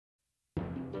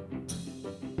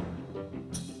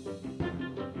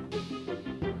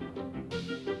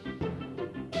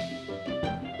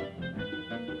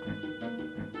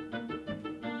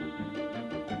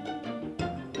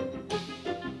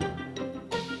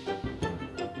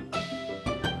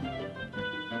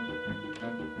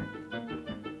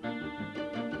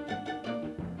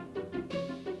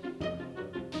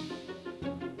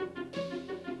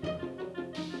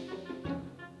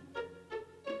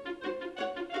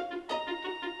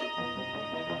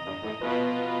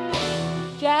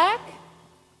Jack?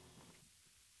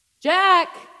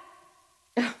 Jack!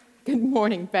 Good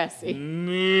morning, Bessie.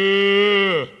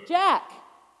 Jack!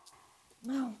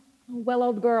 Oh, well,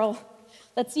 old girl.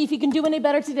 Let's see if you can do any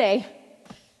better today.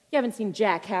 You haven't seen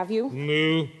Jack, have you?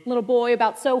 No. Little boy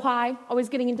about so high, always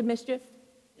getting into mischief.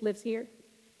 Lives here.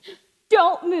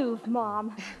 Don't move,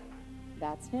 Mom.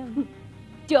 That's him.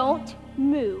 Don't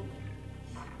move.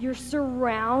 You're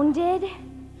surrounded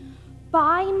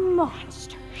by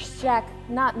monsters. Jack,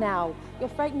 not now. You'll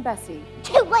frighten Bessie.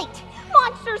 Too late!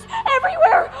 Monsters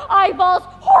everywhere! Eyeballs!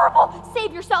 Horrible!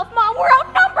 Save yourself, Mom! We're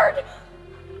outnumbered!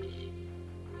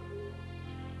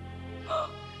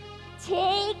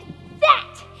 Take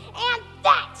that! And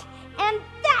that! And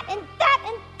that! And that!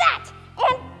 And that!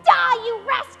 And die, you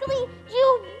rascally!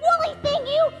 You woolly thing,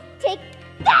 you! Take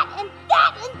that! And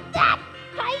that! And that!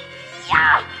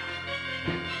 Hi-ya!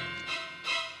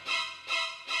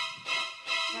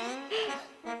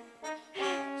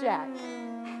 Jack.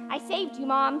 I saved you,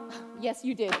 Mom. Yes,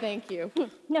 you did. Thank you.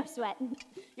 No sweat.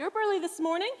 You're up early this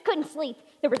morning? Couldn't sleep.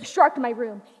 There was a shark in my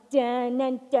room. Dun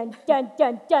dun dun dun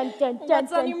dun dun dun dun.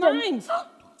 What's on your mind?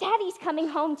 Daddy's coming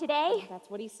home today. That's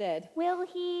what he said. Will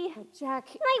he? Oh, Jack.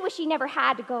 I wish he never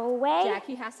had to go away. Jack,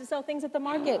 he has to sell things at the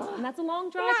market, and that's a long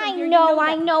drive from I here. know,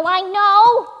 I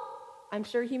know. I'm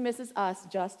sure he misses us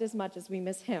just as much as we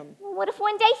miss him. What if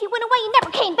one day he went away and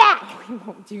never came back? We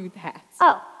won't do that.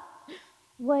 Oh.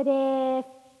 What if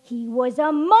he was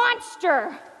a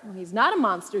monster? Well, he's not a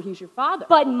monster. He's your father.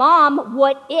 But, Mom,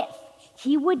 what if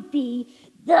he would be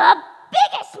the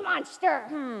biggest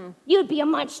monster? You'd be a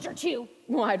monster, too.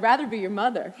 Well, I'd rather be your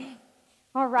mother.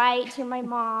 All right, you're my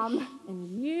mom.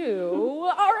 And you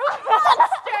are a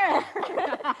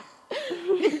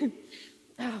monster!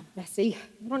 Oh, Bessie,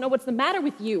 I don't know what's the matter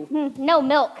with you. No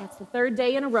milk. That's the third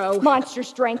day in a row.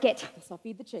 Monsters drank it. Guess I'll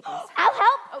feed the chickens. I'll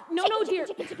help. Oh, no, chicken, no, dear.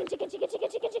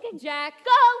 Chicken. Jack,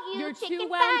 Go, you you're chicken too fat,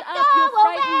 wound up. go You'll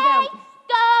frighten away. them.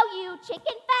 Go, you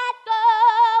chicken fat, go.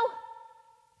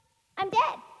 I'm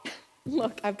dead.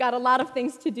 Look, I've got a lot of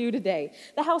things to do today.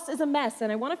 The house is a mess,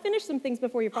 and I want to finish some things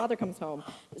before your father comes home.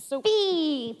 So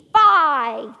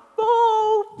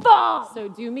So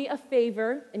do me a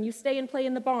favor, and you stay and play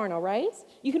in the barn, all right?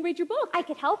 You can read your book. I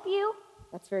could help you.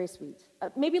 That's very sweet.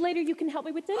 Maybe later you can help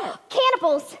me with dinner.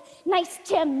 Cannibals, nice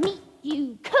to meet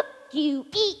you. Cook you,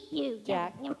 eat you.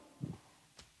 Jack.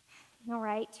 All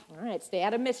right. All right, stay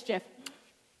out of mischief.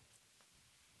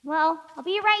 Well, I'll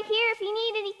be right here if you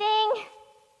need anything.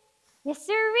 Yes,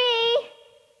 sirree.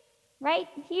 Right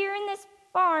here in this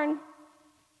barn.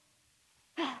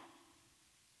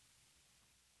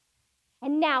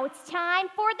 And now it's time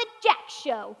for the Jack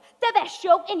Show, the best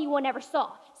show anyone ever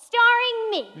saw,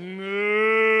 starring me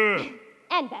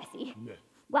and Bessie.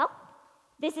 Well,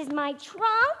 this is my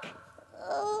trunk,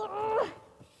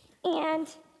 and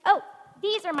oh,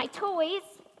 these are my toys,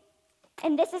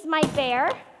 and this is my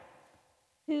bear,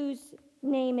 whose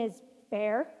name is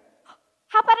Bear.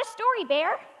 How about a story,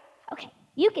 Bear? Okay,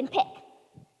 you can pick.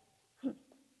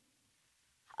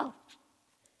 Oh.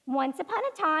 Once upon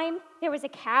a time, there was a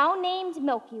cow named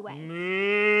Milky Way.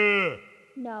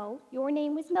 No, your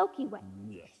name was Milky Way.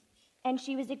 Yes. And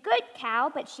she was a good cow,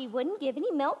 but she wouldn't give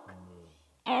any milk.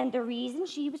 And the reason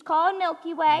she was called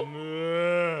Milky Way,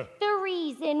 the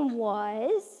reason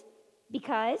was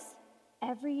because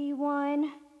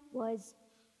everyone was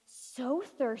so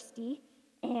thirsty,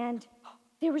 and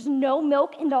there was no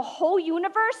milk in the whole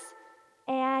universe,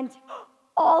 and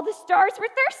all the stars were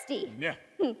thirsty. Yeah.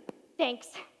 Thanks.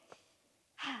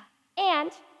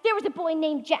 And there was a boy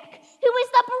named Jack, who was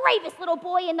the bravest little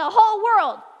boy in the whole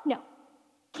world. No,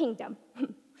 kingdom.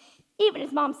 Even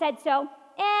his mom said so.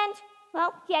 And,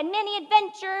 well, he had many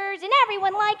adventures, and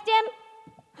everyone liked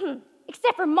him.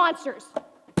 Except for monsters,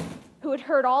 who had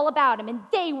heard all about him, and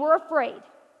they were afraid.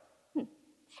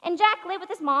 And Jack lived with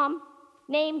his mom,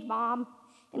 named Mom,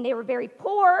 and they were very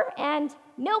poor, and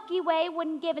Milky Way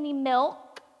wouldn't give any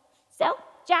milk. So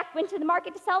Jack went to the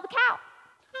market to sell the cow.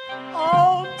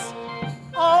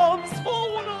 Arms,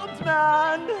 forward,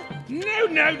 man!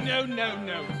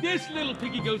 No. This little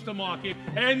piggy goes to market,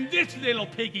 and this little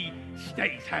piggy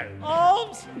stays home.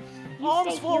 Arms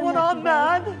stay here, forward, Milky Way.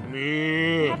 man!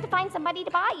 You have to find somebody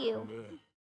to buy you.